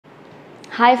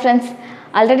Hi friends,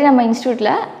 already நம்ம இன்ஸ்டிடியூட்ல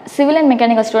civil and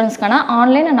mechanical ஸ்டூடெண்ட்ஸ்க்கான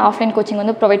online and offline coaching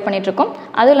வந்து provide பண்ணிட்டு இருக்கோம்.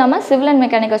 அதுவும் இல்லாமல் சிவில் அண்ட்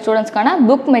மெக்கானிக்கல் ஸ்டூடெண்ட்ஸ்க்கான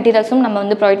புக் மெட்டீரியல்ஸும் நம்ம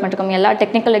வந்து ப்ரொவைட் பண்ணிருக்கோம் எல்லா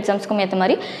டெக்னிக்கல் எக்ஸாம்ஸ்க்கும் ஏற்ற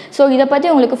மாதிரி. ஸோ இதை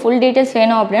பற்றி உங்களுக்கு ஃபுல் டீட்டெயில்ஸ்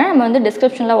வேணும் அப்படின்னா நம்ம வந்து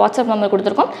டிஸ்கிரிப்ஷனில் வாட்ஸ்அப் நம்பர்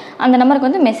கொடுத்துருக்கோம். அந்த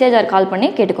நம்பருக்கு வந்து மெசேஜ் ஆர் கால் பண்ணி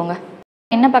கேட்டுக்கோங்க.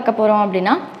 என்ன பார்க்க போகிறோம்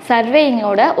அப்படின்னா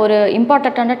சர்வேயிங்கோட ஒரு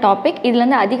இம்பார்ட்டண்ட்டான டாபிக்.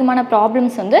 இதுலேருந்து அதிகமான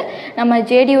ப்ராப்ளம்ஸ் வந்து நம்ம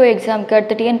JDO எக்ஸாமுக்கு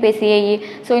அடுத்து TNPSC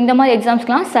ஸோ இந்த மாதிரி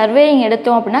எக்ஸாம்ஸ்க்குலாம் சர்வேயிங்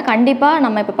எடுத்தோம் அப்படின்னா கண்டிப்பாக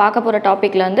நம்ம இப்போ பார்க்க போகிற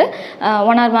டாப்பிக்கில் வந்து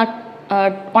 1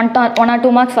 or 2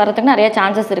 மார்க்ஸ் வரதுக்கு நிறைய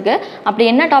சான்சஸ் இருக்குது. அப்படி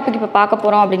என்ன டாபிக் இப்போ பார்க்க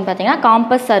போகிறோம் அப்படின்னு பார்த்தீங்கன்னா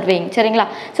காம்பஸ் சர்வேயிங். சரிங்களா?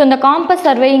 ஸோ இந்த காம்பஸ்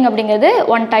சர்வேயிங் அப்படிங்கிறது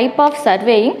one type of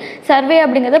surveying. Survey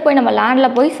அப்படிங்கிறது போய் நம்ம லேண்டில்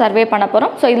போய் சர்வே பண்ண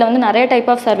போகிறோம். ஸோ இதில் வந்து நிறைய டைப்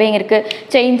ஆஃப் சர்வேயிங் இருக்குது.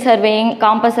 செயின் சர்வேயிங்,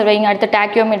 காம்பஸ் சர்வேயிங், அடுத்து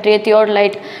டாக்கியோமெட்ரி,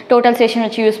 தியோடலைட், டோட்டல் ஸ்டேஷன்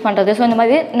வச்சு யூஸ் பண்ணுறது. ஸோ இந்த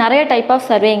மாதிரி நிறைய டைப் ஆஃப்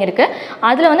சர்வேயிங் இருக்குது.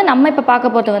 அதில் வந்து நம்ம இப்போ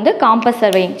பார்க்க போகிறது வந்து காம்பஸ்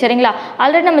சர்வேயிங். சரிங்களா?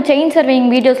 ஆல்ரெடி நம்ம செயின்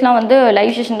சர்வேயிங் வீடியோஸ்லாம் வந்து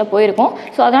லைவ் செஷனில் போயிருக்கோம்.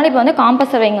 ஸோ அதனால் இப்போ வந்து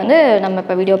காம்பஸ் சர்வேயிங் வந்து நம்ம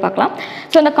இப்போ வீடியோ பார்க்கலாம்.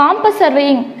 ஸோ இந்த காம்பஸ்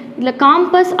சர்வேயிங் இதில்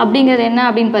காம்பஸ் அப்படிங்கிறது என்ன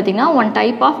அப்படின்னு பார்த்தீங்கன்னா ஒன்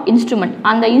டைப் ஆஃப் இன்ஸ்ட்ருமெண்ட்.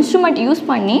 அந்த இன்ஸ்ட்ருமெண்ட் யூஸ்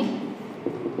பண்ணி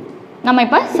நம்ம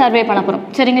இப்போ சர்வே பண்ண போகிறோம்.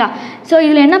 சரிங்களா? ஸோ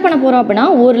இதில் என்ன பண்ண போகிறோம் அப்படின்னா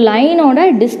ஒரு லைனோட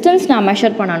டிஸ்டன்ஸ் நான்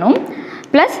மெஷர் பண்ணணும்.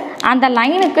 ப்ளஸ் அந்த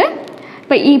லைனுக்கு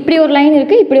இப்போ இப்படி ஒரு லைன்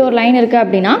இருக்குது, இப்படி ஒரு லைன் இருக்குது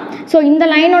அப்படின்னா ஸோ இந்த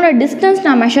லைனோட டிஸ்டன்ஸ்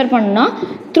நான் மெஷர் பண்ணணும்னா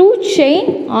through chain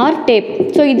R tape.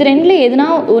 So இது ரெண்டில் எதுனா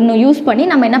ஒன்று யூஸ் பண்ணி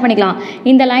நம்ம என்ன பண்ணிக்கலாம்,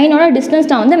 இந்த லைனோட டிஸ்டன்ஸ்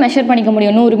நான் வந்து மெஷர் பண்ணிக்க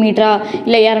முடியும். 100 மீட்டரா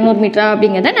இல்லை 200 மீட்டரா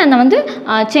அப்படிங்கிறத நான் வந்து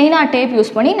செயின் ஆர் டேப்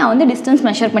யூஸ் பண்ணி நான் வந்து டிஸ்டன்ஸ்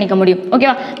மெஷர் பண்ணிக்க முடியும்.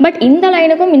 ஓகேவா? பட் இந்த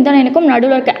லைனுக்கும்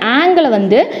நடுவில் இருக்க ஆங்கிளை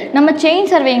வந்து நம்ம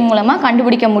செயின் சர்வேயிங் மூலமாக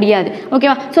கண்டுபிடிக்க முடியாது.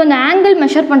 ஓகேவா? ஸோ இந்த ஆங்கிள்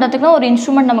மெஷர் பண்ணுறதுக்கு ஒரு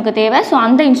இன்ஸ்ட்ருமெண்ட் நமக்கு தேவை. ஸோ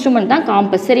அந்த இன்ஸ்ட்ருமெண்ட் தான்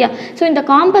காம்பஸ். சரியா? ஸோ இந்த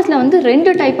காம்பஸில் வந்து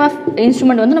 2 டைப் ஆஃப்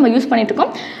இன்ஸ்ட்ருமெண்ட் வந்து நம்ம யூஸ் பண்ணிட்டு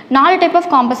இருக்கோம். 4 டைப் ஆஃப்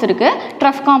காம்பஸ் இருக்குது.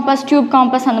 ட்ரஃப் காம்பஸ், டியூப்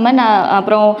காம்பஸ், அந்த மாதிரி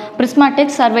அப்புறம்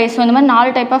பிரிஸ்மாட்டிக், சர்வே. ஸோ இந்த மாதிரி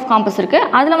 4 டைப் ஆஃப் காம்பஸ் இருக்குது.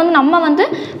 அதில் வந்து நம்ம வந்து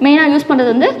மெயினாக யூஸ்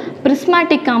பண்ணுறது வந்து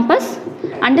பிரிஸ்மாட்டிக் காம்பஸ்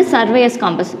அண்டு சர்வேயஸ்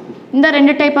காம்பஸ். இந்த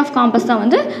 2 டைப் ஆஃப் காம்பஸ் தான்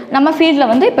வந்து நம்ம ஃபீல்டில்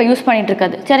வந்து இப்போ யூஸ் பண்ணிட்டு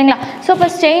இருக்காது. சரிங்களா? ஸோ இப்போ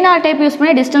செயின் ஆர் டைப் யூஸ்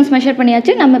பண்ணி டிஸ்டன்ஸ் மெஷர்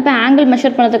பண்ணியாச்சு. நம்ம இப்போ ஆங்கிள்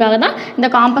மெஷர் பண்ணுறதுக்காக தான் இந்த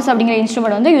காம்பஸ் அப்படிங்கிற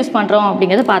இன்ஸ்ட்ருமெண்ட் வந்து யூஸ் பண்ணுறோம்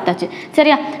அப்படிங்கிறது பார்த்தாச்சு.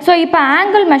 சரியா? ஸோ இப்போ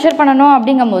ஆங்கிள் மெஷர் பண்ணணும்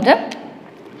அப்படிங்கும்போது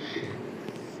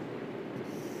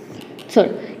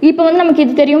இப்போ வந்து நமக்கு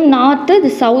இது தெரியும், நார்த்து, இது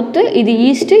சவுத்து, இது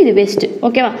ஈஸ்ட்டு, இது வெஸ்ட்டு.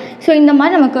 ஓகேவா? ஸோ இந்த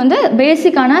மாதிரி நமக்கு வந்து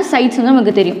பேசிக்கான சைட்ஸ் வந்து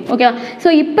நமக்கு தெரியும். ஓகேவா?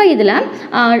 ஸோ இப்போ இதில்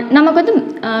நமக்கு வந்து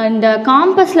இந்த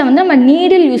காம்பஸில் வந்து நம்ம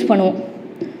நீடில் யூஸ் பண்ணுவோம்.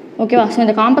 ஓகேவா? ஸோ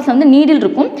இந்த காம்பஸில் வந்து நீடில்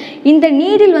இருக்கும். இந்த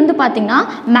நீடில் வந்து பார்த்திங்கன்னா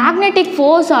மேக்னெட்டிக்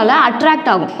ஃபோர்ஸால் அட்ராக்ட்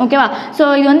ஆகும். ஓகேவா? ஸோ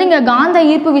இது வந்து இங்கே காந்த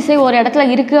ஈர்ப்பு விசை ஒரு இடத்துல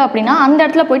இருக்குது அப்படின்னா அந்த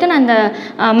இடத்துல போய்ட்டு நான் இந்த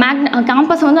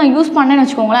காம்பஸை வந்து நான் யூஸ் பண்ணேன்னு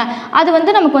வச்சுக்கோங்களேன், அது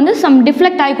வந்து நமக்கு வந்து சம்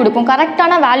டிஃப்ளெக்ட் ஆகி கொடுக்கும்,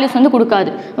 கரெக்டான வேல்யூஸ் வந்து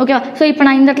கொடுக்காது. ஓகேவா? ஸோ இப்போ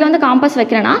நான் இந்த இடத்துல வந்து காம்பஸ்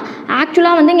வைக்கிறேன்னா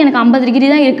ஆக்சுவலாக வந்து இங்கே எனக்கு 50 டிகிரி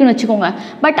தான் இருக்குதுன்னு வச்சுக்கோங்க.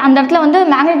 பட் அந்த இடத்துல வந்து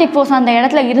மேக்னெட்டிக் ஃபோர்ஸ் அந்த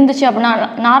இடத்துல இருந்துச்சு அப்படின்னா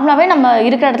நார்மலாகவே நம்ம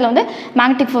இருக்கிற இடத்துல வந்து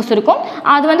மேக்னெட்டிக் ஃபோர்ஸ் இருக்கும்.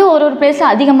 அது வந்து ஒரு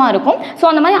பிளேஸில் அதிகமாக இருக்கும். ஸோ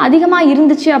அந்த மாதிரி அதிகமாக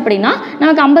இருந்துச்சு அப்படின்னா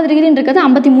நமக்கு 50 டிகிரின்னு இருக்கிறது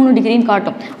 53 டிகிரின்னு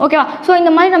காட்டும். ஓகேவா? ஸோ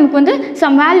இந்த மாதிரி நமக்கு வந்து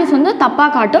சம் வேல்யூஸ் வந்து தப்பாக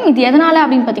காட்டும். இது எதனால்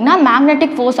அப்படின்னு பார்த்தீங்கன்னா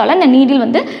மேக்னெட்டிக் ஃபோர்ஸால் இந்த நீடில்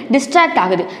வந்து டிஸ்ட்ராக்ட்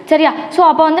ஆகுது. சரியா? ஸோ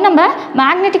அப்போ வந்து நம்ம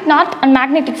மேக்னெட்டிக் நார்த் அண்ட்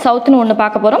மேக்னெட்டிக் சவுத்னு ஒன்று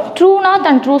பார்க்க போகிறோம். True north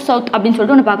and true south அப்படின்னு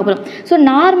சொல்லிட்டு ஒன்று பார்க்க போகிறோம். ஸோ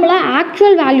நார்மலாக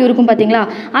ஆக்சுவல் வேல்யூ இருக்கும் பார்த்தீங்களா,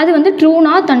 அது வந்து true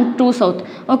north and true south.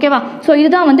 ஓகேவா? ஸோ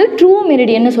இதுதான் வந்து ட்ரூ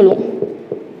மெரிடியன்னு சொல்லுவோம்.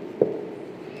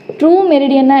 ட்ரூ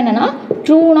மெரிடியன்னா என்னென்னா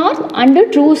true north and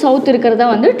true south இருக்கிறதா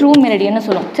வந்து ட்ரூ மெரிடியன்னு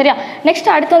சொல்லுவோம். சரியா? நெக்ஸ்ட்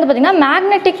அடுத்து வந்து பார்த்திங்கன்னா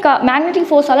மேக்னெட்டிக்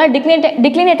ஃபோர்ஸால்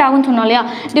டிக்ளினேட் ஆகும்னு சொன்னோம் இல்லையா,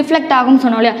 டிஃப்ளெக்ட் ஆகும்னு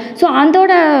சொன்னோம் இல்லையா. ஸோ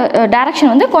அதோட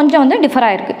டைரக்ஷன் வந்து கொஞ்சம் வந்து டிஃபர்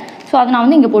ஆகிருக்கு. ஸோ அதை நான்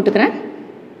வந்து இங்கே போட்டுக்கிறேன்.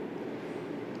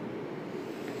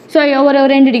 ஸோ ஒரு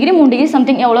 2 டிகிரி 3 டிகிரி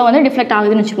சம்திங் எவ்வளோ வந்து டிஃப்ளெக்ட்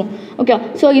ஆகுதுன்னு வச்சுப்போம். ஓகே?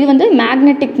 ஸோ இது வந்து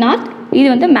மேக்னெட்டிக் நார்த், இது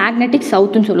வந்து மேக்னெட்டிக்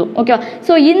சவுத்துன்னு சொல்லுவோம். ஓகேவா?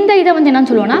 ஸோ இந்த இதை வந்து என்னன்னு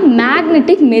சொல்லுவோம்னா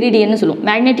மேக்னெட்டிக் மெரிடியன்னு சொல்லுவோம்.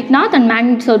 Magnetic north and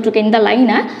magnetic south இருக்க இந்த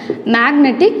லைனை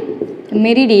மேக்னெட்டிக்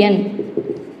மெரிடியன்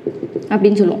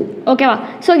அப்படின்னு சொல்லுவோம். ஓகேவா?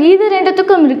 ஸோ இது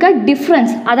ரெண்டுத்துக்கும் இருக்க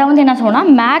டிஃப்ரென்ஸ் அதை வந்து என்ன சொல்லுவோம்னா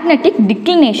மேக்னெட்டிக்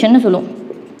டிக்ளினேஷன் சொல்லுவோம்.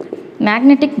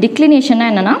 மேக்னெட்டிக் டிக்ளினேஷன்னா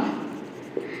என்னென்னா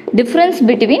difference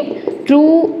between true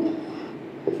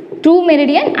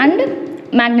meridian and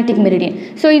magnetic meridian.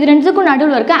 So இது ரெண்டுத்துக்கும்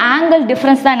நடுவில் இருக்க ஆங்கிள்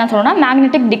டிஃப்ரென்ஸ் தான் என்ன சொல்லணும்னா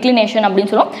மேக்னெட்டிக் டிக்ளினேஷன்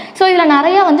அப்படின்னு சொல்லுவோம். ஸோ இதில்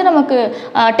நிறையா வந்து நமக்கு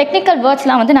டெக்னிக்கல்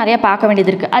வேர்ட்ஸ்லாம் வந்து நிறையா பார்க்க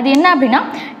வேண்டியது இருக்குது. அது என்ன அப்படின்னா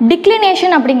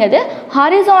டிக்ளினேஷன் அப்படிங்கிறது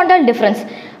horizontal difference,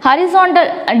 horizontal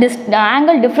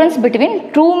angle difference between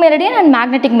true meridian and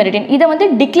magnetic meridian. இதை வந்து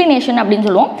டிக்ளினேஷன் அப்படின்னு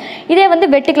சொல்லுவோம். இதே வந்து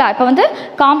வெர்டிகலாக இப்போ வந்து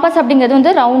காம்பஸ் அப்படிங்கிறது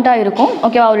வந்து ரவுண்டாக இருக்கும்.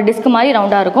 ஓகேவா? ஒரு டிஸ்க் மாதிரி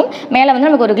ரவுண்டாக இருக்கும். மேலே வந்து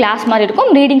நமக்கு ஒரு கிளாஸ் மாதிரி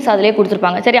இருக்கும். ரீடிங்ஸ் அதிலே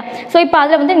கொடுத்துருப்பாங்க. சரியா? ஸோ இப்போ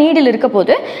அதில் வந்து நீடில் இருக்க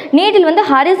போது நீடில் வந்து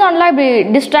ஹாரிசாண்டலாக இப்படி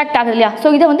டிஸ்ட்ராக்ட் ஆகுது இல்லையா.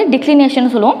 ஸோ இதை வந்து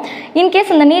டிக்ளினேஷன் சொல்லுவோம்.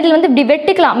 இன்கேஸ் அந்த நீடில் வந்து இப்படி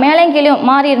வெர்டிகலாக மேலேயும் கீழேயும்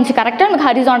மாறி இருந்துச்சு, கரெக்டாக நமக்கு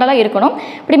ஹாரிசாண்டலாக இருக்கணும்.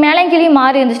 இப்படி மேலேயும் கீழேயும்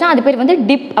மாறி இருந்துச்சுன்னா அது பேர் வந்து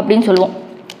டிப் அப்படின்னு சொல்லுவோம்.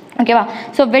 ஓகேவா.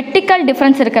 ஸோ வெர்டிக்கல்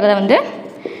டிஃப்ரென்ஸ் இருக்கிறத வந்து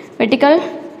வெர்டிக்கல்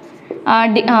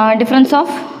டிஃப்ரென்ஸ்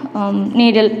ஆஃப்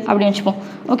நீடில் அப்படின்னு வச்சுப்போம்.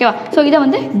 ஓகேவா. ஸோ இதை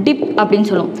வந்து டிப் அப்படின்னு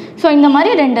சொல்லுவோம். ஸோ இந்த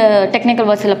மாதிரி 2 டெக்னிக்கல்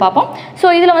வேர்ட்ஸில் பார்ப்போம். ஸோ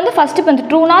இதில் வந்து ஃபஸ்ட்டு இப்போ இந்த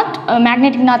ட்ரூ நாட்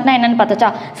மேக்னெட்டிக் நாட்னா என்னென்னு பார்த்தாச்சா.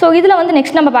 ஸோ இதில் வந்து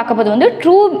நெக்ஸ்ட் நம்ம பார்க்க போது வந்து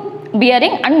true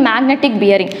bearing and magnetic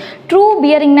bearing. True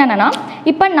பியரிங்னா என்னென்னா,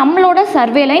 இப்போ நம்மளோட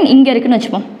சர்வே லைன் இங்கே இருக்குதுன்னு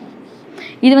வச்சுப்போம்.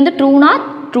 இது வந்து true not,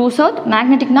 true south,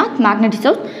 magnetic north, magnetic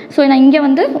south. So நான் இங்கே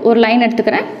வந்து ஒரு லைன்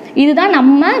எடுத்துக்கிறேன். இதுதான்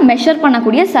நம்ம மெஷர்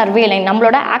பண்ணக்கூடிய சர்வே லைன்,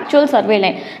 நம்மளோட ஆக்சுவல் சர்வே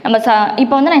லைன். நம்ம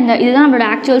இப்போ வந்து நான் இதுதான் நம்மளோட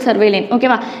ஆக்சுவல் சர்வே லைன்.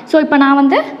 ஓகேவா. ஸோ இப்போ நான்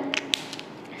வந்து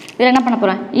இதில் என்ன பண்ண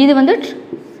போகிறேன், இது வந்து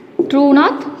ட்ரூ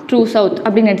நார்த், ட்ரூ சவுத்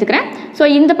அப்படின்னு எடுத்துக்கிறேன். ஸோ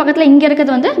இந்த பக்கத்தில் இங்கே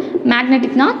இருக்கிறது வந்து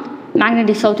மேக்னெட்டிக் நார்த்,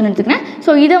 மேக்னெட்டிக் சவுத்னு எடுத்துக்கிறேன்.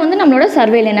 ஸோ இதை வந்து நம்மளோட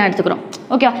சர்வே லைனாக எடுத்துக்கிறோம்.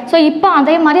 ஓகேவா. ஸோ இப்போ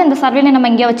அதே மாதிரி அந்த சர்வே லைன் நம்ம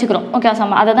இங்கே வச்சுக்கிறோம். ஓகே.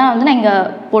 அதை தான் வந்து நான் இங்கே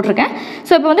போட்டிருக்கேன்.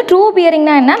 ஸோ இப்போ வந்து ட்ரூ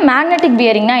பியரிங்னா என்ன, மேக்னெட்டிக்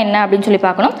பியரிங்னா என்ன அப்படின்னு சொல்லி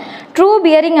பார்க்கணும். ட்ரூ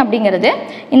பியரிங் அப்படிங்கிறது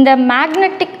இந்த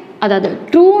மேக்னெட்டிக், அதாவது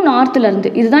ட்ரூ நார்த்துலேருந்து,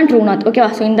 இதுதான் ட்ரூ நார்த். ஓகேவா.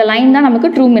 ஸோ இந்த லைன் தான் நமக்கு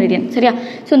ட்ரூ மெரிடியன். சரியா.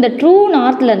 ஸோ இந்த ட்ரூ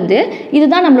நார்த்லேருந்து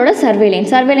இதுதான் நம்மளோட சர்வே லைன்.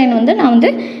 சர்வே லைன் வந்து நான்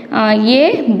வந்து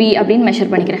ஏபி அப்படின்னு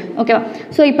மெஷர் பண்ணிக்கிறேன். ஓகேவா.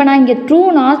 ஸோ இப்போ நான் இங்கே ட்ரூ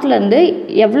நார்த்லேருந்து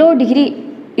எவ்வளோ டிகிரி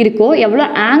இருக்கோ, எவ்வளோ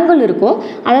ஆங்கிள் இருக்கோ,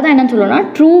 அதை தான் என்னன்னு சொல்லணும்னா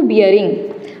ட்ரூ பியரிங்.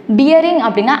 பியரிங்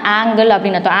அப்படின்னா ஆங்கிள்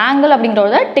அப்படின்னு அர்த்தம். ஆங்கிள்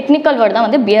அப்படிங்கிறத டெக்னிக்கல் வேர்டு தான்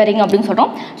வந்து பியரிங் அப்படின்னு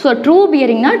சொல்கிறோம். ஸோ ட்ரூ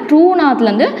பியரிங்னா ட்ரூ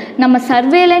நார்த்லேருந்து நம்ம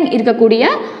சர்வே லைன் இருக்கக்கூடிய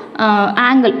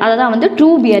ஆங்கிள், அதை தான் வந்து ட்ரூ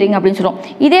பியரிங் அப்படின்னு சொல்லுவோம்.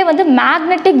 இதே வந்து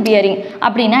மேக்னெட்டிக் பியரிங்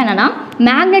அப்படின்னா என்னென்னா,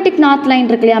 மேக்னெட்டிக் நார்த் லைன்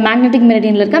இருக்கு இல்லையா, மேக்னெட்டிக்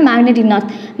மெரிடியனில் இருக்க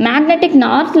மேக்னெட்டிக்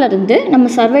நார்த்லேருந்து நம்ம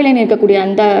சர்வே லைன் இருக்கக்கூடிய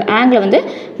அந்த ஆங்கிளை வந்து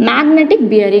மேக்னெட்டிக்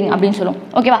பியரிங் அப்படின்னு சொல்லுவோம்.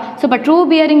 ஓகேவா. ஸோ இப்போ ட்ரூ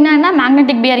பியரிங்னா என்ன,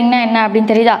 மேக்னெட்டிக் பியரிங்னா என்ன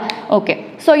அப்படின்னு தெரியுதா. ஓகே.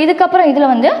 ஸோ இதுக்கப்புறம்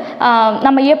இதில் வந்து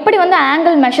நம்ம எப்படி வந்து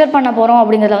ஆங்கிள் மெஷர் பண்ண போகிறோம்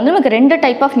அப்படிங்கிறத வந்து நமக்கு 2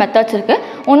 டைப் ஆஃப் மெத்தட்ஸ் இருக்குது.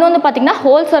 ஒன்று வந்து பார்த்திங்கன்னா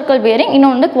ஹோல் சர்க்கிள் பியரிங்,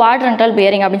 இன்னொன்று வந்து குவாட்ரண்டல்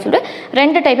பியரிங் அப்படின்னு சொல்லிட்டு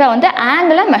 2 டைப்பாக வந்து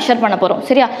ஆங்கிளை மெஷர் பண்ண போகிறோம்.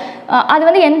 சரியா. அது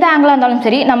வந்து எந்த ஆங்கிளாக இருந்தாலும்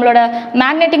சரி, நம்மளோட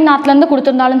மேக்னெட்டிக் நார்த்லேருந்து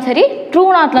கொடுத்துருந்தாலும் சரி, ட்ரூ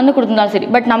நார்த்லேருந்து கொடுத்துருந்தாலும் சரி.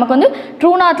 பட் நமக்கு வந்து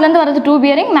ட்ரூ நார்த்லேருந்து வரது ட்ரூ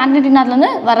பியரிங், மேக்னெட்டிக்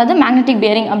நார்த்லேருந்து வரது மேக்னெட்டிக்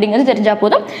பியரிங் அப்படிங்கிறது தெரிஞ்சால்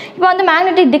போதும். இப்போ வந்து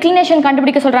மேக்னெட்டிக் டிக்ளினேஷன்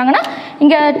கண்டுபிடிக்க சொல்கிறாங்கன்னா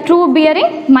இங்கே true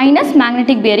bearing minus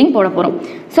magnetic bearing போட போகிறோம்.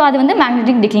 ஸோ அது வந்து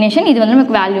மேக்னெட்டிக் டிக்ளினேஷன், இது வந்து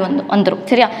நமக்கு வேல்யூ வந்துடும்.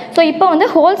 சரியா. ஸோ இப்போ வந்து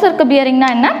ஹோல் சர்க்கிள் பியரிங்னா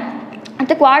என்ன,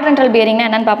 அடுத்து குவாட்ரண்டல் பியரிங்னா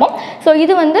என்னன்னு பார்ப்போம். ஸோ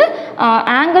இது வந்து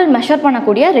ஆங்கிள் மெஷர்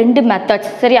பண்ணக்கூடிய 2 மெத்தட்ஸ்.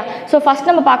 சரியா. ஸோ ஃபஸ்ட்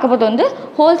நம்ம பார்க்க போது வந்து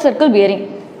whole circle bearing.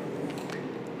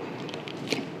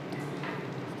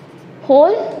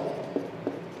 Whole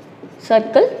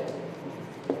circle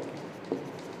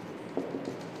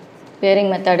bearing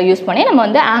மெத்தடை யூஸ் பண்ணி நம்ம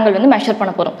வந்து ஆங்கிள் வந்து மெஷர்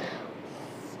பண்ண போகிறோம்.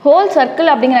 ஹோல்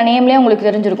சர்க்கிள் அப்படிங்கிற நேம்லேயே உங்களுக்கு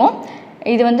தெரிஞ்சிருக்கும்.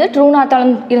 இது வந்து ட்ரூ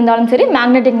நார்த்தாலும் இருந்தாலும் சரி,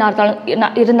 மேக்னெட்டிக் நார்த்தாலும்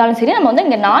இருந்தாலும் சரி, நம்ம வந்து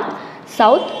இங்கே நார்த்,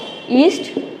 சவுத், ஈஸ்ட்,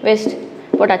 வெஸ்ட்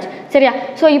போட்டாச்சு. சரியா.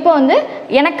 ஸோ இப்போ வந்து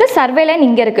எனக்கு சர்வே லைன்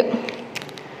இங்கே இருக்குது.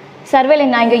 சர்வே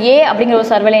லைன் நான் இங்கே ஏ அப்படிங்கிற ஒரு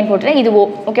சர்வே லைன் போட்டுறேன். இது ஓ.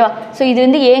 ஓகேவா. ஸோ இது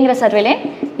வந்து ஏங்கிற சர்வே லைன்,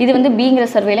 இது வந்து பிங்கிற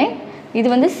சர்வே லைன், இது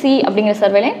வந்து சி அப்படிங்கிற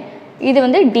சர்வே லைன், இது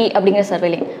வந்து டி அப்படிங்கிற சர்வே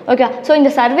லைன். ஓகே. ஸோ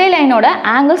இந்த சர்வே லைனோட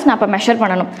ஆங்கிள்ஸ் நான் இப்போ மெஷர்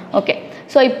பண்ணணும். ஓகே.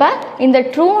 ஸோ இப்போ இந்த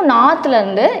ட்ரூ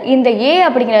நார்த்லேருந்து இந்த ஏ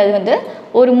அப்படிங்கிறது வந்து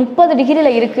ஒரு 30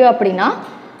 டிகிரியில் இருக்குது அப்படின்னா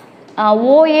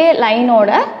OA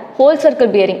லைனோட whole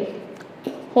circle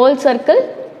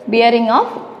bearing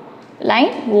of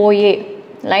line OA,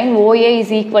 line OA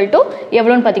is equal to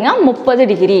எவ்வளோன்னு பார்த்தீங்கன்னா 30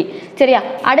 டிகிரி. சரியா.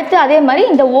 அடுத்து அதே மாதிரி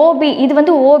இந்த ஓபி, இது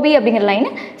வந்து ஓபி அப்படிங்கிற லைன்.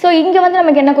 ஸோ இங்கே வந்து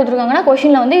நமக்கு என்ன கொடுத்துருக்காங்கன்னா,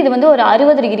 கொஷினில் வந்து இது வந்து ஒரு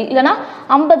 60 டிகிரி இல்லைனா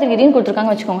 50 டிகிரின்னு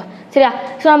கொடுத்துருக்காங்க வச்சுக்கோங்க. சரியா.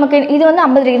 ஸோ நமக்கு இது வந்து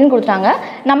 50 டிகிரின்னு கொடுத்தாங்க.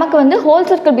 நமக்கு வந்து ஹோல்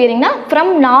சர்க்கிள் பியரிங்னா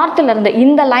ஃப்ரம் நார்த்துலேருந்து,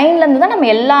 இந்த லைன்லேருந்து தான் நம்ம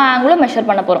எல்லா ஆங்கிளும் மெஷர்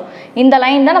பண்ண போகிறோம். இந்த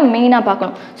லைன் தான் நம்ம மெயினாக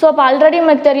பார்க்கணும். ஸோ அப்போ ஆல்ரெடி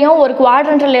நமக்கு தெரியும், ஒரு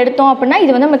குவாட்ரண்டல் எடுத்தோம் அப்படின்னா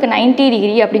இது வந்து நமக்கு 90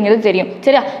 டிகிரி அப்படிங்கிறது தெரியும்.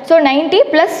 சரியா. ஸோ 90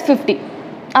 + 50,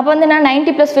 அப்போ வந்து நான்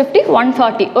 90 + 50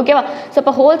 140. ஓகேவா. ஸோ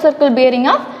இப்போ whole circle bearing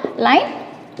of line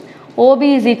OP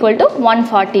is equal to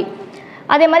 140.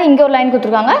 அதே மாதிரி இங்கே ஒரு லைன்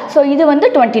கொடுத்துருக்காங்க. ஸோ இது வந்து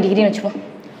 20 டிகிரின்னு வச்சுப்போம்.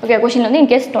 ஓகே. கொஷின் வந்து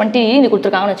இன்கேஸ் 20 டிகிரி இது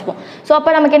கொடுத்துருக்காங்கன்னு வச்சுப்போம். ஸோ அப்போ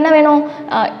நமக்கு என்ன வேணும்,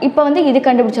 இப்போ வந்து இது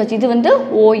கண்டுபிடிச்சாச்சு. இது வந்து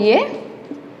ஓஏ.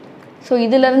 ஸோ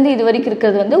இதுலேருந்து இது வரைக்கும்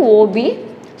இருக்கிறது வந்து ஓபி.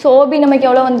 ஸோ ஓபி நமக்கு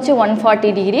எவ்வளோ வந்துச்சு,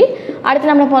 140 டிகிரி.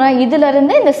 அடுத்து நம்ம போனால்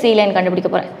இதிலேருந்து இந்த சி லைன்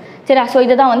கண்டுபிடிக்க போகிறேன். சரியா. ஸோ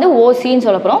இதை தான் வந்து ஓசின்னு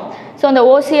சொல்ல போகிறோம். ஸோ அந்த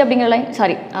ஓசி அப்படிங்கிற லைன்,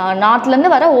 சாரி, நார்த்லேருந்து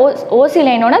வர ஓசி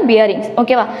லைனோட பியரிங்ஸ்.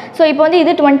 ஓகேவா. ஸோ இப்போ வந்து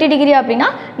இது 20 டிகிரி அப்படின்னா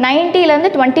 90லேருந்து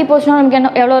 20 போச்சுன்னா நமக்கு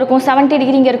என்ன எவ்வளோ இருக்கும், 70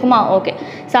 டிகிரி இங்கே இருக்குமா. ஓகே.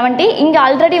 70. இங்கே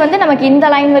ஆல்ரெடி வந்து நமக்கு இந்த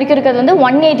லைன் வரைக்கும் இருக்கிறது வந்து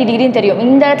 180 டிகிரின்னு தெரியும்.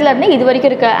 இந்த இடத்துல இருந்து இது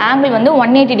வரைக்கும் இருக்க ஆங்கிள் வந்து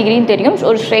 180 டிகிரின்னு தெரியும்,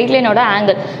 ஒரு ஸ்ட்ரெயிட் லைனோட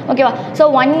ஆங்கிள். ஓகேவா. ஸோ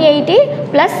 180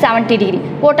 + 70 டிகிரி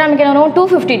போட்டால் நமக்கு என்ன வரும்,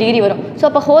 250 டிகிரி வரும். ஸோ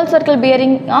அப்போ whole circle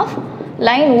bearing of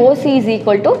line OC is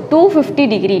equal to 250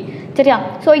 degree. சரியா.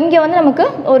 ஸோ இங்கே வந்து நமக்கு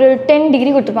ஒரு 10 டிகிரி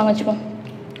கொடுத்துருப்பாங்க வச்சுக்கோம்.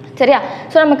 சரியா?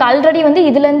 ஸோ நமக்கு ஆல்ரெடி வந்து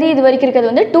இதுலேருந்து இது வரைக்கும்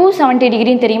இருக்கிறது வந்து 270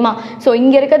 டிகிரின்னு தெரியுமா? ஸோ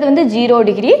இங்கே இருக்கிறது வந்து 0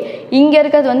 டிகிரி, இங்கே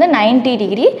இருக்கிறது வந்து 90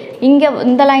 டிகிரி, இங்கே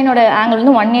இந்த லைனோட ஆங்கிள்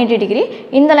வந்து 180 டிகிரி,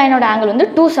 இந்த லைனோட ஆங்கிள் வந்து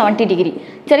 270 டிகிரி.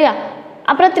 சரியா?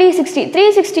 அப்புறம்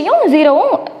 360யும்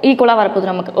 0வும் ஈக்குவலாக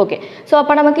வரப்போகுது நமக்கு. ஓகே, ஸோ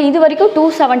அப்போ நமக்கு இது வரைக்கும்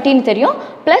 270 தெரியும்,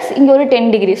 ப்ளஸ் இங்கே ஒரு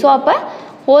 10 டிகிரி. ஸோ அப்போ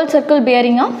whole circle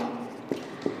bearing of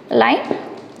line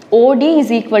OD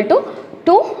is equal to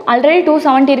 2, already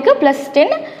 270 இருக்குது, ப்ளஸ்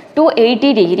 10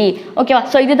 280 டிகிரி. ஓகேவா?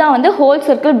 ஸோ இதுதான் வந்து whole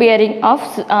circle bearing of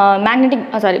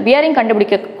bearing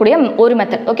கண்டுபிடிக்கக்கூடிய ஒரு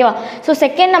மெத்தட். ஓகேவா? ஸோ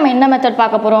செகண்ட் நம்ம என்ன மெத்தட்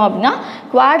பார்க்க போகிறோம் அப்படின்னா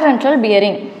குவாட்ரன்டல்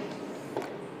bearing.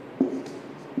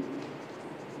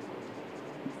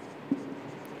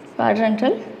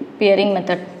 குவாட்ரன்டல் bearing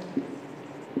method.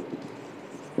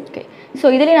 Okay, so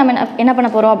இதுலேயும் நம்ம என்ன பண்ண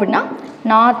போகிறோம் அப்படின்னா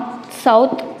நார்த்,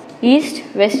 சவுத், ஈஸ்ட்,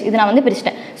 வெஸ்ட் இது நான் வந்து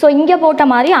பிரிச்சிட்டேன். ஸோ இங்கே போட்ட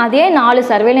மாதிரி அதே 4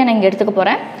 சர்வேல நான் இங்கே எடுத்துக்க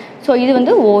போகிறேன். ஸோ இது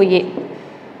வந்து OA,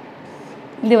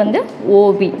 இது வந்து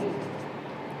OB,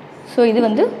 ஸோ இது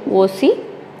வந்து OC,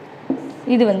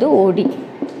 இது வந்து OD.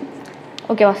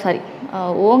 ஓகேவா? சாரி,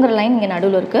 ஓங்கிற லைன் இங்கே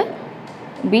நடுவில் இருக்குது,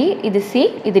 B, இது C,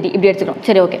 இது D, இப்படி எடுத்துக்கிறோம்.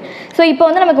 சரி, ஓகே. ஸோ இப்போ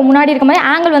வந்து நமக்கு முன்னாடி இருக்க மாதிரி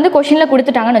ஆங்கிள் வந்து கொஷினில்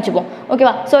கொடுத்துட்டாங்கன்னு வச்சுப்போம்.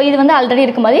 ஓகேவா? ஸோ இது வந்து ஆல்ரெடி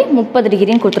இருக்க மாதிரி 30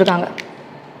 டிகிரின்னு கொடுத்துருக்காங்க.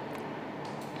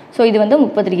 ஸோ இது வந்து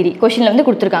 30 டிகிரி கொஷினில் வந்து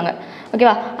கொடுத்துருக்காங்க.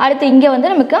 ஓகேவா? அடுத்து இங்கே வந்து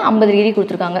நமக்கு 50 டிகிரி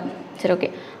கொடுத்துருக்காங்க. சரி, ஓகே.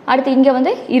 அடுத்து இங்கே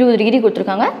வந்து 20 டிகிரி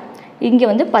கொடுத்துருக்காங்க, இங்கே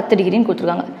வந்து 10 டிகிரின்னு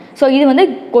கொடுத்துருக்காங்க. ஸோ இது வந்து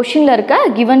கொஷினில் இருக்க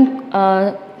கிவன்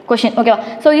கொஷின். ஓகேவா?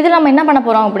 ஸோ இது நம்ம என்ன பண்ண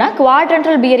போகிறோம் அப்படின்னா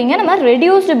குவாட்ரன்டல் பியரிங்கை நம்ம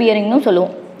ரெடியூஸ்டு பியரிங்னு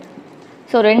சொல்லுவோம்.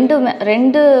 ஸோ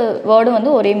ரெண்டு வேர்டும்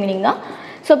வந்து ஒரே மீனிங் தான்.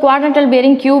 ஸோ குவாட்ரன்டல்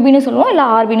பியரிங் QBன்னு சொல்லுவோம், இல்லை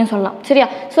RBன்னு சொல்லலாம். சரியா?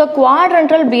 So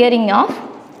குவாட்ரன்டல் bearing of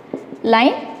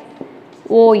line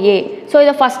OA. So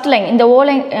இதை ஃபஸ்ட் லைன், இந்த O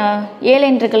லைன் A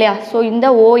லைன் இருக்கு இல்லையா? ஸோ இந்த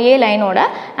OA லைனோட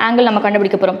ஆங்கிள் நம்ம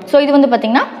கண்டுபிடிக்க போகிறோம். ஸோ இது வந்து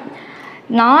பார்த்திங்கன்னா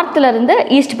நார்த்துலேருந்து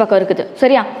ஈஸ்ட் பக்கம் இருக்குது.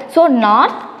 சரியா? ஸோ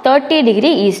நார்த் 30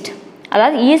 டிகிரி ஈஸ்ட்,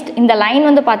 அதாவது ஈஸ்ட் இந்த லைன்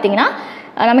வந்து பார்த்திங்கன்னா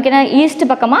நமக்கு என்ன ஈஸ்ட்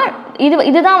பக்கமாக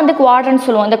இதுதான் வந்து குவாட்ரன்ட்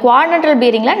சொல்லுவோம். இந்த குவாட்ரன்டல்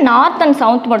பியரிங்கில் நார்த் அண்ட்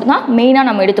சவுத் மட்டும்தான் மெயினாக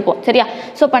நம்ம எடுத்துப்போம். சரியா?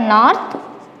 ஸோ இப்போ நார்த்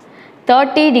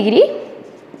 30 டிகிரி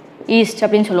ஈஸ்ட்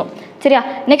அப்படின்னு சொல்லுவோம். சரியா?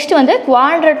 நெக்ஸ்ட் வந்து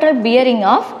குவாட்ரன்டல் bearing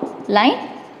of line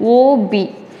OB.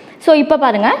 So இப்போ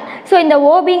பாருங்கள், ஸோ இந்த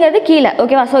OBங்கிறது கீழே.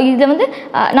 ஓகேவா? ஸோ இதை வந்து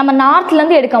நம்ம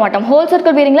நார்த்லேருந்து எடுக்க மாட்டோம். ஹோல்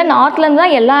சர்க்கிள் பியரிங்கில் நார்த்லேருந்து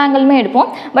தான் எல்லா ஆங்கிளுமே எடுப்போம்.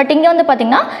 பட் இங்கே வந்து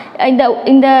பார்த்திங்கன்னா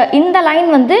இந்த லைன்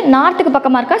வந்து நார்த்துக்கு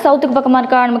பக்கமாக இருக்கா, சவுத்துக்கு பக்கமாக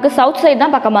இருக்கா? நமக்கு சவுத் சைடு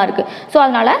தான் பக்கமாக இருக்குது. ஸோ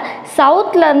அதனால்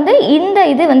சவுத்லேருந்து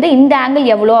இது வந்து இந்த ஆங்கிள்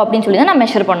எவ்வளோ அப்படின்னு சொல்லி தான் நான்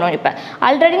மெஷர் பண்ணுவோம். இப்போ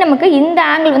ஆல்ரெடி நமக்கு இந்த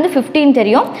ஆங்கிள் வந்து 15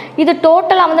 தெரியும், இது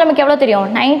டோட்டலாக வந்து நமக்கு எவ்வளோ தெரியும்?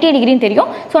 90 டிகிரின்னு தெரியும்.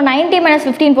 ஸோ 90 -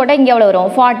 15 போட்டால் இங்கே எவ்வளோ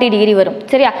வரும்? 40 டிகிரி வரும்.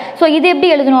 சரியா? ஸோ இது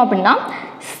எப்படி எழுதணும் அப்படின்னா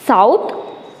சவுத்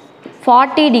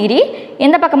 40 டிகிரி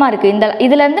எந்த பக்கமாக இருக்குது?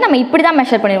 இதுலேருந்து நம்ம இப்படி தான்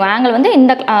மெஷர் பண்ணியிருக்கோம். ஆங்கிள் வந்து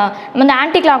நம்ம இந்த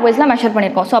ஆன்டி கிளாக் வைஸ்லாம் மெஷர்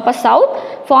பண்ணியிருக்கோம். ஸோ அப்போ சவுத்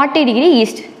 40 டிகிரி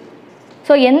ஈஸ்ட்.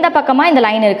 ஸோ எந்த பக்கமாக இந்த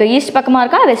லைன் இருக்குது? ஈஸ்ட் பக்கமாக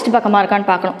இருக்கா, வெஸ்ட் பக்கமாக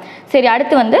இருக்கான்னு பார்க்கணும். சரி,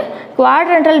 அடுத்து வந்து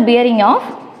குவாட்ரன்டல் bearing of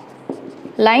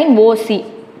line OC.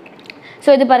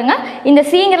 So இது பாருங்கள், இந்த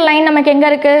சிங்கிற லைன் நமக்கு எங்கே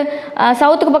இருக்குது?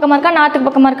 சவுத்துக்கு பக்கமாக இருக்கா, நார்த்துக்கு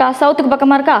பக்கமாக இருக்கா? சவுத்துக்கு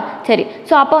பக்கமாக இருக்கா? சரி,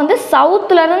 ஸோ அப்போ வந்து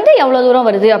சவுத்துலேருந்து எவ்வளோ தூரம்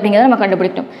வருது அப்படிங்கிறத நம்ம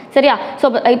கண்டுபிடிக்கணும். சரியா? ஸோ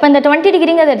இப்போ இந்த 20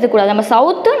 டிகிரிங்கிறத எடுத்துக்கூடாது, நம்ம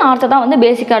சவுத்து நார்த்தை தான் வந்து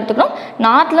பேசிக்காக எடுத்துக்கணும்.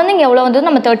 நார்த்லேருந்து இங்கே எவ்வளோ வந்து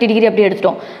நம்ம 30 டிகிரி அப்படி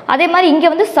எடுத்துட்டோம். அதே மாதிரி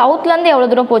இங்கே வந்து சவுத்லேருந்து எவ்வளோ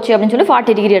தூரம் போச்சு அப்படின்னு சொல்லி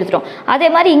 40 டிகிரி எடுத்துட்டோம். அதே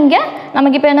மாதிரி இங்கே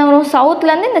நமக்கு இப்போ என்ன வரும்?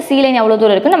 சவுத்லேருந்து இந்த C லைன் எவ்வளோ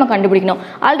தூரம் இருக்குன்னு நம்ம கண்டுபிடிக்கணும்.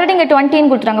 ஆல்ரெடி இங்கே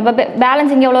 20ன்னு கொடுத்துறாங்க, இப்போ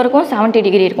பேலன்ஸ் இங்கே எவ்வளோ இருக்கும்? 70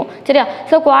 டிகிரி இருக்கும். சரியா?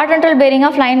 So குவாட்ரன்டல் bearing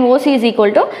of line OC is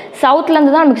equal to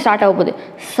சவுத்லேருந்து தான் நமக்கு ஸ்டார்ட் ஆக போகுது.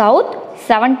 சவுத்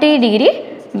 70 டிகிரி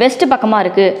வெஸ்ட் பக்கமாக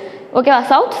இருக்குது. ஓகேவா?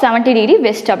 சவுத் 70 டிகிரி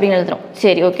வெஸ்ட் அப்படின்னு எழுதுறோம்.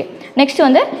 சரி, ஓகே. நெக்ஸ்ட்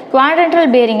வந்து குவாட்ரன்டல்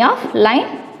bearing of line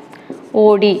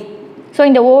OD. So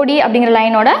இந்த OD அப்படிங்கிற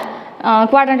லைனோட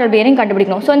குவாட்ரன்டல் பியரிங்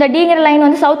கண்டுபிடிக்கணும். ஸோ இந்த Dங்கிற லைன்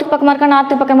வந்து சவுத்துக்கு பக்கமாக இருக்கா,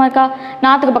 நார்த்துக்கு பக்கமாக இருக்கா?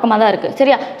 நார்த்துக்கு பக்கமாக தான் இருக்குது.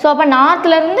 சரியா? ஸோ அப்போ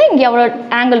நார்த்துலேருந்து இங்கே எவ்வளோ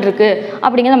ஆங்கிள் இருக்குது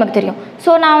அப்படிங்கிறது நமக்கு தெரியும்.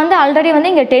 ஸோ நான் வந்து ஆல்ரெடி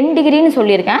வந்து இங்கே 10 டிகிரின்னு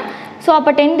சொல்லியிருக்கேன். ஸோ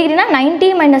அப்போ 10 டிகிரினா 90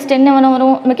 - 10 எவ்வளோ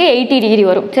வரும்? நமக்கு 80 டிகிரி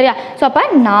வரும். சரியா? ஸோ அப்போ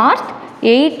நார்த்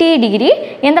 80 டிகிரி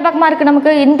எந்த பக்கமாக இருக்குது?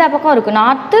 நமக்கு இந்த பக்கம் இருக்குது,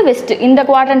 நார்த்து வெஸ்ட்டு இந்த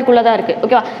குவாட்ரண்ட்டுக்குள்ளே தான் இருக்குது.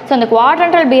 ஓகேவா? ஸோ அந்த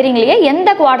குவாட்ரன்டல் பியரிங்லேயே எந்த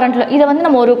குவாட்ரண்ட்டில் இதை வந்து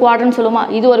நம்ம ஒரு குவாட்ரண்ட் சொல்லுவோமா?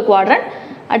 இது ஒரு குவாட்ரண்ட்,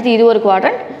 அடுத்து இது ஒரு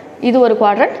குவாட்ரண்ட், இது ஒரு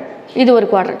குவாட்ரண்ட், இது ஒரு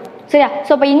குவாட்ரண்ட். சரியா?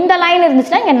 ஸோ இப்போ இந்த லைன்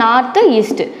இருந்துச்சுன்னா இங்கே நார்த்து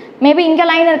ஈஸ்ட்டு, மேபி இங்கே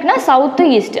லைன் இருக்குன்னா சவுத்து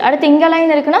ஈஸ்ட், அடுத்து இங்கே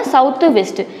லைன் இருக்குன்னா சவுத்து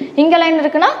வெஸ்ட்டு, இங்கே லைன்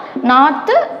இருக்குன்னா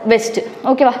நார்த்து வெஸ்ட்டு.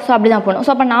 ஓகேவா? ஸோ அப்படி தான் போகணும்.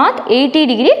 ஸோ அப்போ நார்த் 80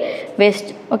 டிகிரி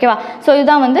வெஸ்ட். ஓகேவா? ஸோ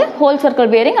இதுதான் வந்து whole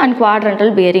circle bearing and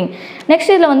குவாட்ரன்டல் bearing.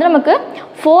 Next இதில் வந்து நமக்கு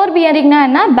ஃபோர் பியரிங்னா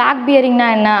என்ன, பேக் பியரிங்னா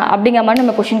என்ன அப்படிங்கிற மாதிரி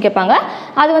நம்ம கொஷின் கேட்பாங்க.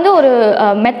 அது வந்து ஒரு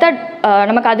மெத்தட்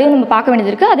நமக்கு அதையும் நம்ம பார்க்க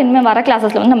வேண்டியது இருக்குது. அது இனிமேல் வர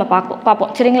கிளாஸஸில் வந்து நம்ம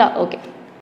பார்ப்போம். சரிங்களா? ஓகே.